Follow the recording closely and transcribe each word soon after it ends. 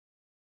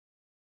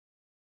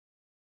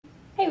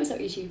Hey, what's up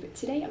YouTube?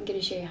 Today I'm going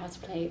to show you how to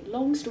play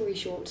Long Story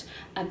Short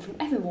from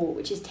Evermore,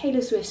 which is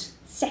Taylor Swift's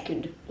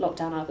second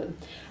lockdown album.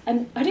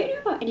 I don't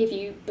know about any of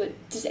you, but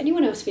does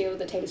anyone else feel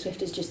that Taylor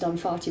Swift has just done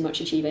far too much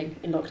achieving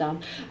in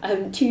lockdown?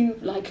 Two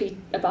likely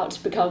about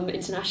to become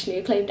internationally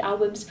acclaimed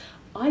albums.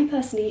 I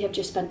personally have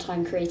just spent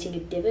time creating a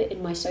divot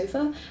in my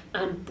sofa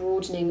and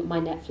broadening my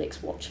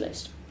Netflix watch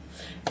list.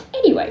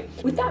 Anyway,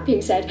 with that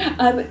being said,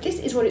 this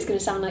is what it's going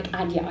to sound like,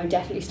 and yeah, I'm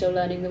definitely still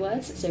learning the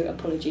words, so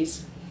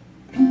apologies.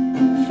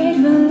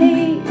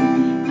 Faithfully,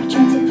 I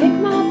tried to pick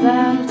my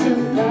battle till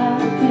the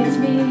battle picks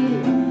me.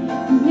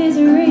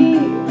 Misery,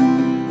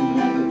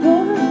 like a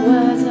war of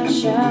words I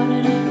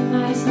shouted in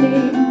my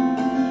sleep.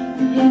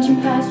 Yet you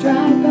passed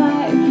right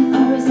by.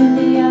 I was in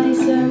the alley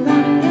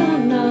surrounded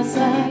on all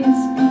sides.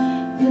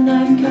 The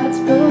knife cuts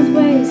both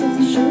ways as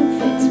the shoe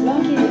fits,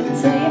 blocking it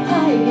until your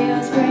high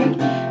heels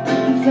break.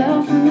 And I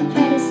fell from the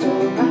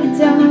pedestal right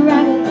down the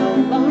rabbit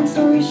hole. Long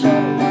story short,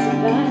 it was a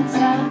bad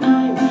time.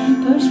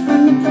 Pushed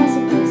from the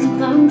precipice,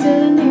 clung to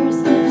the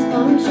nearest lips.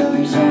 Long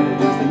story short, it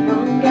was the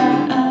wrong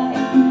guy.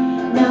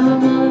 Now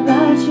I'm all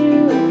about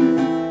you.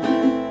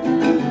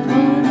 I'm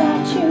all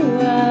about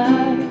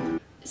you.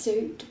 So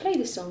to play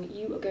this song,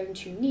 you are going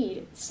to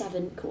need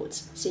 7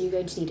 chords. So you're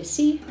going to need a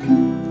C,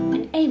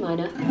 an A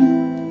minor,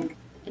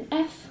 an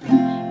F,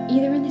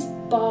 either in this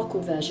bar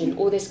chord version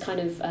or this kind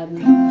of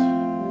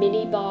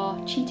mini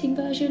bar cheating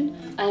version,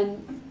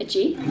 a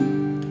G/B,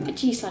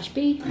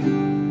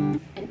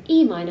 an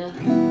E minor,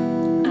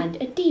 and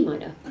a D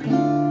minor.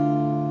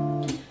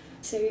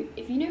 So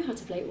if you know how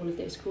to play all of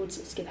those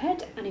chords, skip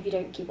ahead, and if you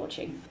don't, keep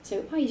watching.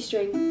 So high E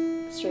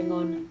string, string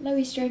on, low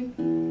E string,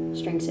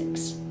 string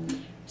 6.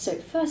 So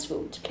first of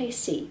all, to play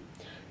C,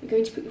 you're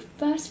going to put your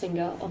first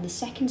finger on the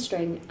 2nd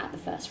string at the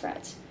 1st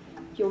fret,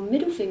 your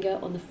middle finger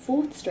on the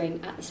 4th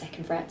string at the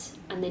 2nd fret,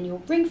 and then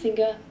your ring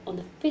finger on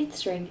the 5th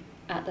string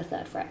at the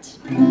 3rd fret.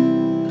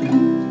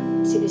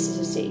 So this is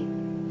a C.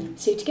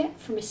 So to get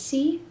from a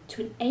C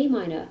to an A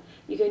minor,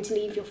 you're going to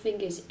leave your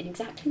fingers in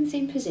exactly the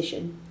same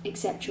position,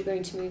 except you're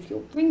going to move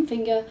your ring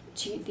finger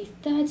to the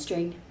 3rd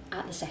string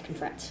at the 2nd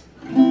fret.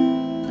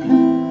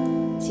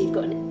 So you've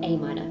got an A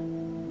minor.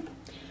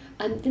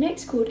 The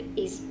next chord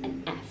is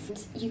an F.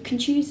 And you can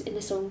choose in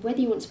the song whether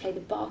you want to play the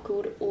bar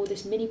chord or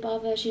this mini bar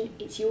version.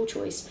 It's your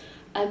choice.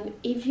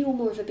 If you're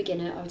more of a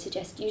beginner, I would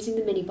suggest using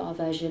the mini bar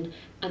version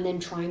and then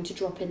trying to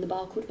drop in the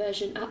bar chord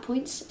version at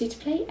points. So to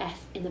play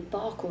F in the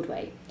bar chord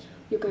way,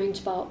 you're going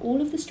to bar all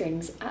of the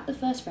strings at the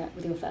 1st fret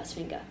with your 1st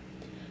finger.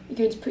 You're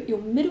going to put your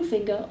middle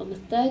finger on the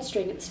 3rd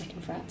string at the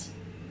 2nd fret,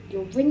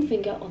 your ring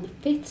finger on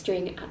the 5th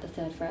string at the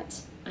 3rd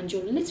fret, and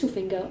your little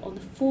finger on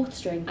the 4th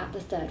string at the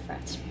 3rd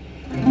fret.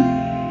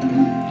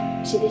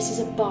 So this is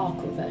a bar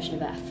chord version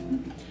of F.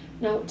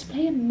 Now, to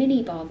play a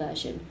mini bar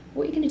version,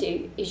 what you're going to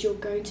do is you're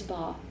going to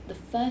bar the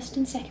 1st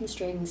and 2nd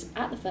strings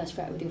at the 1st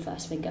fret with your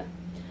 1st finger.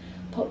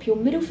 Pop your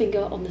middle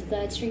finger on the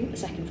 3rd string at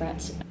the 2nd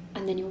fret,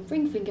 and then your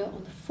ring finger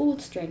on the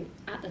 4th string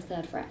at the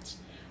 3rd fret.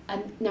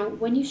 Now,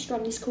 when you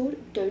strum this chord,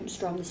 don't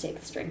strum the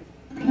 6th string.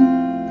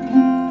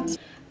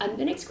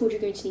 The next chord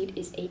you're going to need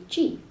is a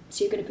G.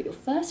 So you're going to put your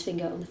 1st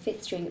finger on the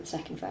 5th string at the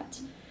 2nd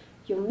fret,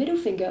 your middle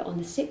finger on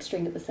the 6th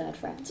string at the 3rd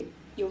fret,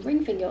 your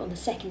ring finger on the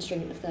 2nd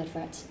string at the 3rd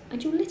fret,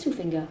 and your little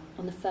finger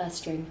on the 1st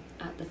string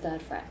at the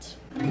 3rd fret.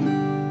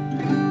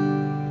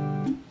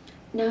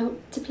 Now,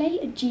 to play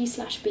a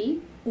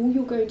G/B, all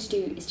you're going to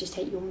do is just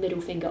take your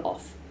middle finger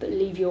off, but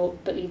leave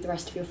the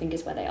rest of your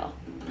fingers where they are.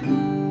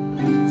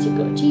 So you've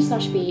got a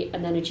G/B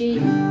and then a G.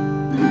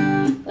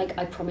 Like,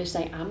 I promise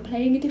I am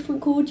playing a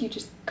different chord, you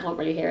just can't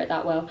really hear it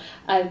that well.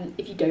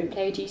 If you don't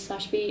play a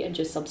G/B and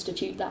just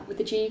substitute that with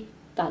a G,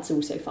 that's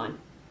also fine.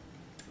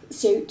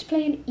 So to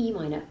play an E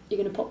minor, you're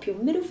going to pop your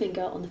middle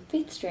finger on the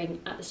 5th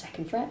string at the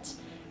 2nd fret,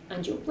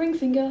 and your ring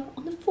finger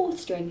on the 4th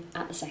string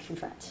at the 2nd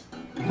fret.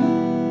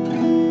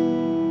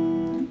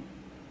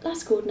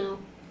 Last chord now,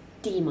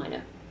 D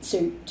minor.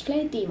 So to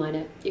play a D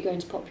minor, you're going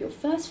to pop your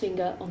 1st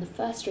finger on the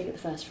 1st string at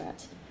the 1st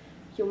fret,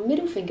 your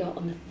middle finger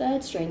on the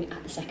 3rd string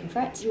at the 2nd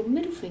fret, your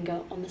middle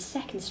finger on the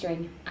 2nd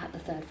string at the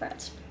 3rd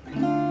fret.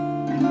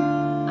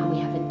 And we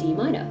have a D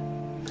minor.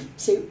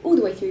 So all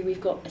the way through we've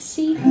got a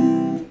C,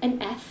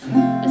 an F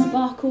as a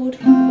bar chord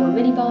or a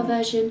mini bar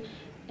version,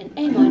 an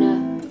A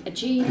minor, a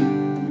G,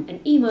 an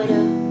E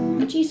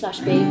minor, a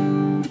G/B,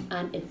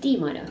 and a D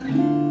minor.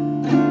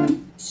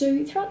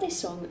 So throughout this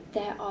song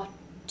there are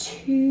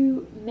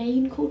 2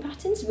 main chord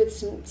patterns with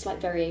some slight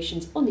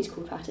variations on these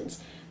chord patterns,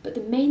 but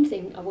the main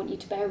thing I want you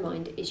to bear in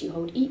mind is you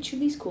hold each of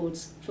these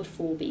chords for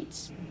 4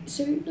 beats.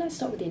 So let's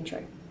start with the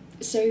intro.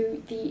 So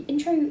the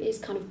intro is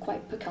kind of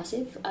quite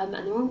percussive, and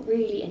there aren't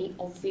really any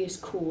obvious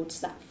chords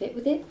that fit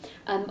with it.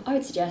 I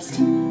would suggest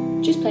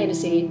just playing a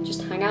C,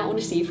 just hang out on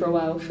a C for a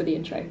while for the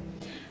intro.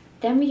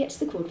 Then we get to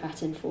the chord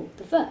pattern for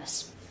the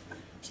verse.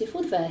 So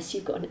for the verse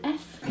you've got an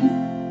F,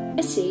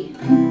 a C,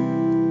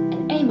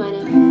 an A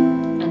minor,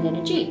 and then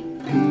a G.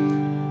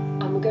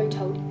 And we're going to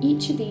hold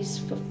each of these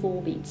for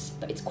 4 beats,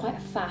 but it's quite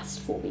a fast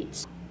 4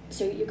 beats.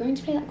 So you're going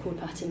to play that chord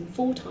pattern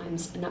 4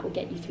 times and that will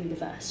get you through the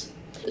verse.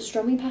 The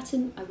strumming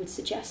pattern I would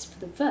suggest for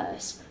the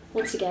verse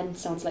once again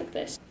sounds like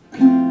this.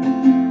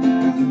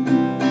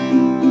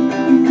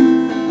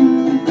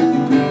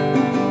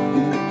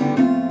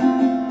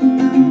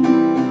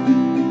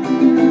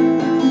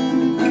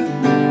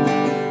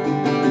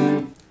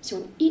 So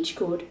on each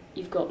chord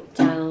you've got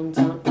down,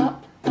 down,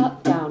 up,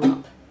 up, down,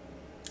 up.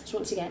 So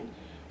once again,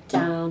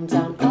 down,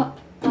 down, up,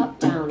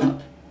 down,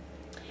 up.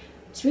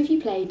 So if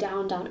you play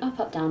down, down,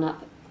 up, down,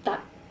 up,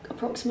 that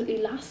approximately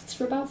lasts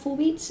for about 4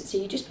 beats. So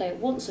you just play it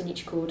once on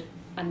each chord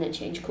and then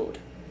change chord.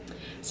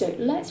 So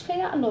let's play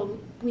that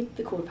along with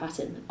the chord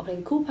pattern. I'll play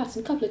the chord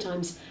pattern a couple of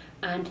times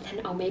and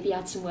then I'll maybe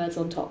add some words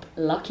on top.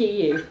 Lucky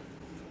you.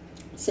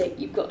 So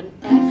you've got an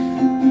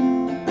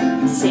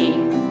F, C,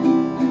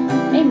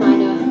 A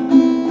minor,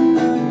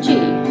 G,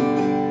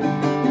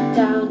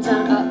 down,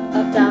 down,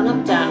 up, down,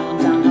 up, down,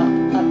 down,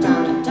 up,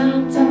 down, up,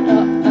 down, down,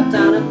 up,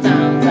 down, up,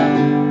 down, down.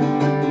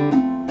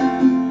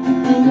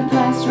 And you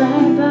passed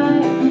right by.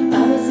 I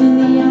was in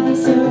the alley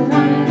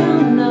surrounded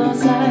on all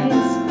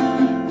sides.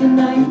 The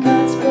knife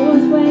cuts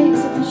both ways.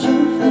 If the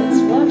shoe fits,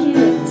 walk you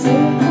into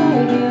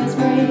high heels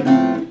break.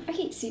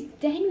 Okay, so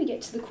then we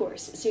get to the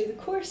chorus. So the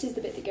chorus is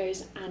the bit that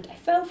goes, and I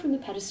fell from the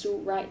pedestal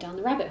right down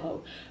the rabbit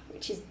hole,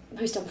 which is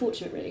most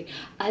unfortunate really.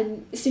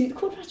 So the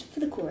chord pattern for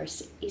the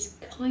chorus is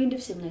kind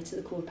of similar to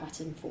the chord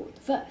pattern for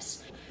the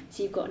verse.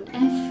 So you've got an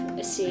F,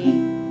 a C,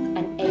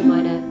 an A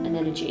minor, and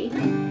then a G.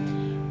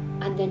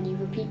 And then you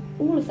repeat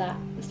all of that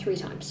 3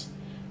 times.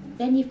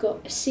 Then you've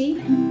got a C,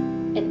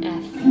 an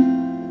F,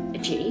 a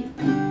G.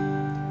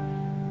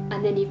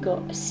 And then you've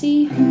got a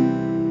C,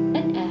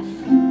 an F,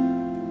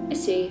 a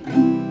C,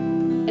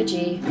 a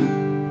G,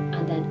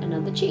 and then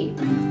another G.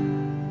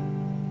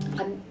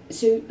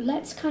 So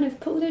let's kind of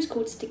put all those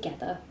chords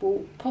together.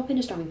 We'll pop in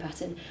a strumming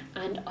pattern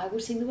and I will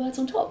sing the words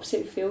on top,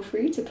 so feel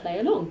free to play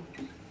along.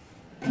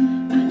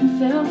 And I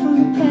fell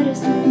from the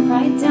pedestal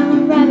right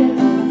down the rabbit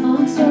hole.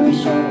 Long story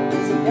short, it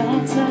was a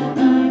bad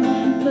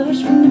time.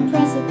 Pushed from the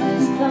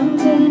precipice, clung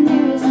to the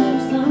nearest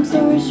lips. Long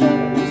story short,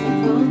 it was the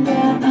wrong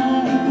guy.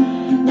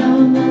 Now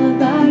I'm all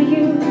about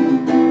you.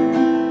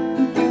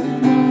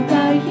 I'm all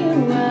about you.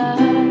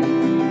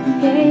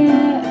 Yeah,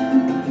 yeah,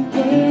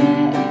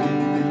 yeah.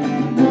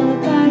 I'm all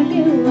about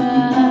you.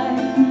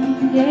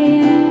 Yeah,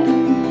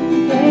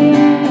 yeah,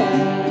 yeah.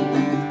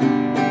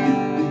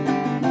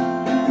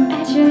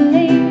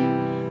 Actually.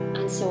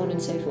 And so on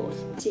and so forth.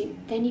 So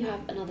then you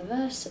have another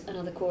verse,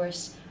 another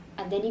chorus,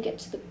 and then you get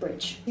to the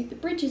bridge. The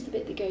bridge is the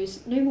bit that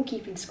goes, no more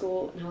keeping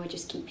score, now I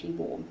just keep you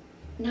warm.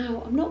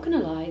 Now, I'm not going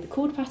to lie, the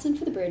chord pattern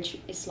for the bridge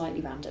is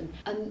slightly random.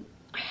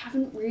 I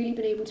haven't really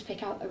been able to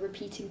pick out a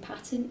repeating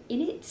pattern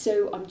in it,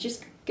 so I'm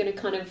just going to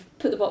kind of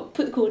put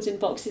the chords in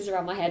boxes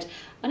around my head,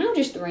 and I'll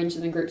just arrange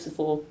them in groups of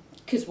 4,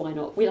 because why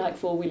not? We like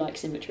 4, we like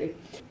symmetry.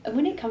 And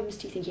when it comes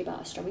to thinking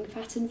about a strumming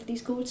pattern for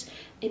these chords,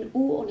 in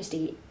all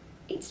honesty,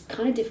 it's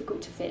kind of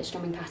difficult to fit a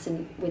strumming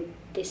pattern with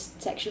this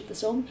section of the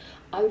song.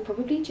 I would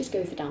probably just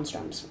go for down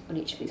strums on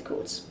each of these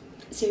chords.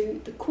 So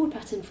the chord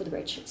pattern for the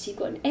bridge. So you've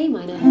got an A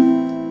minor,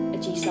 a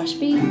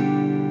G/B,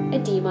 a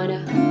D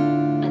minor,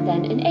 and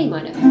then an A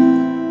minor.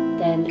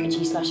 Then a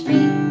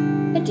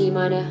G/B, a D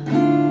minor,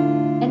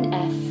 an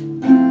F,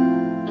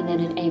 and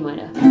then an A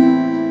minor.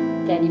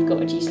 Then you've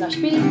got a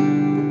G/B,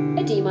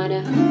 a D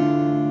minor,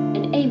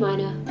 an A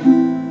minor,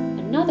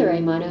 another A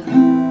minor,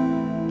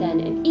 then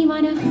an E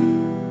minor,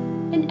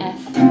 an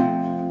F,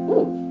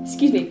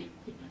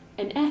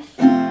 an F,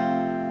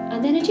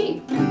 and then a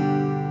G.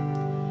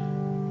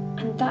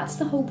 And that's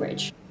the whole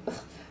bridge.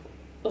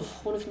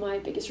 One of my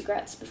biggest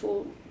regrets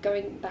before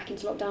going back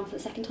into lockdown for the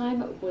second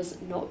time was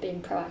not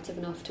being proactive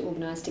enough to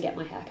organise to get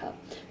my hair cut.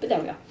 But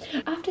there we are.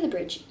 After the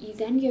bridge, you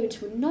then go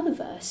into another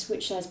verse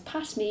which says,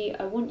 "Past me,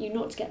 I want you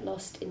not to get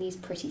lost in these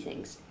petty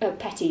things,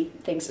 petty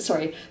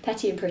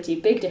and pretty,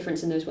 big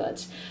difference in those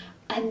words."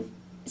 And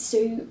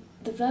so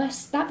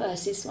that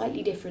verse is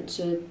slightly different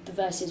to the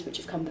verses which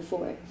have come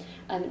before it.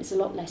 It's a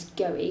lot less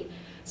go-y.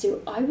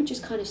 So I would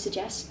just kind of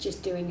suggest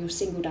just doing your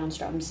single down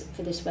strums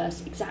for this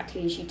verse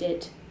exactly as you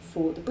did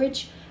for the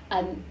bridge,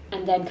 and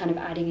then kind of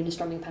adding in a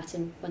strumming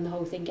pattern when the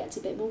whole thing gets a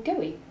bit more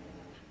go-y.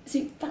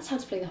 So that's how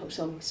to play the whole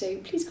song. So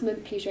please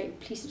comment, please rate,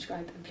 please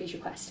subscribe, and please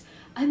request.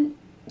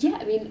 Yeah,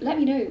 I mean, let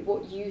me know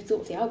what you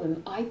thought of the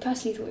album. I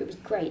personally thought it was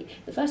great.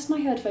 The first time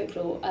I heard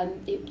Folklore,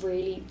 it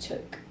really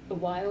took a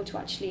while to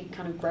actually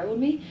kind of grow on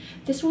me.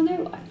 This one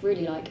though, I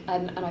really like,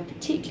 and I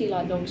particularly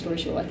like Long Story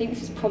Short. I think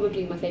this is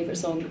probably my favourite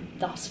song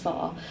thus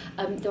far,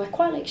 though I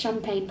quite like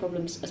Champagne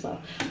Problems as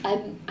well.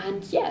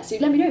 And yeah, so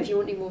let me know if you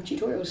want any more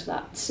tutorials for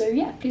that. So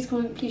yeah, please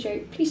comment, please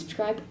rate, please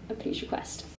subscribe, and please request.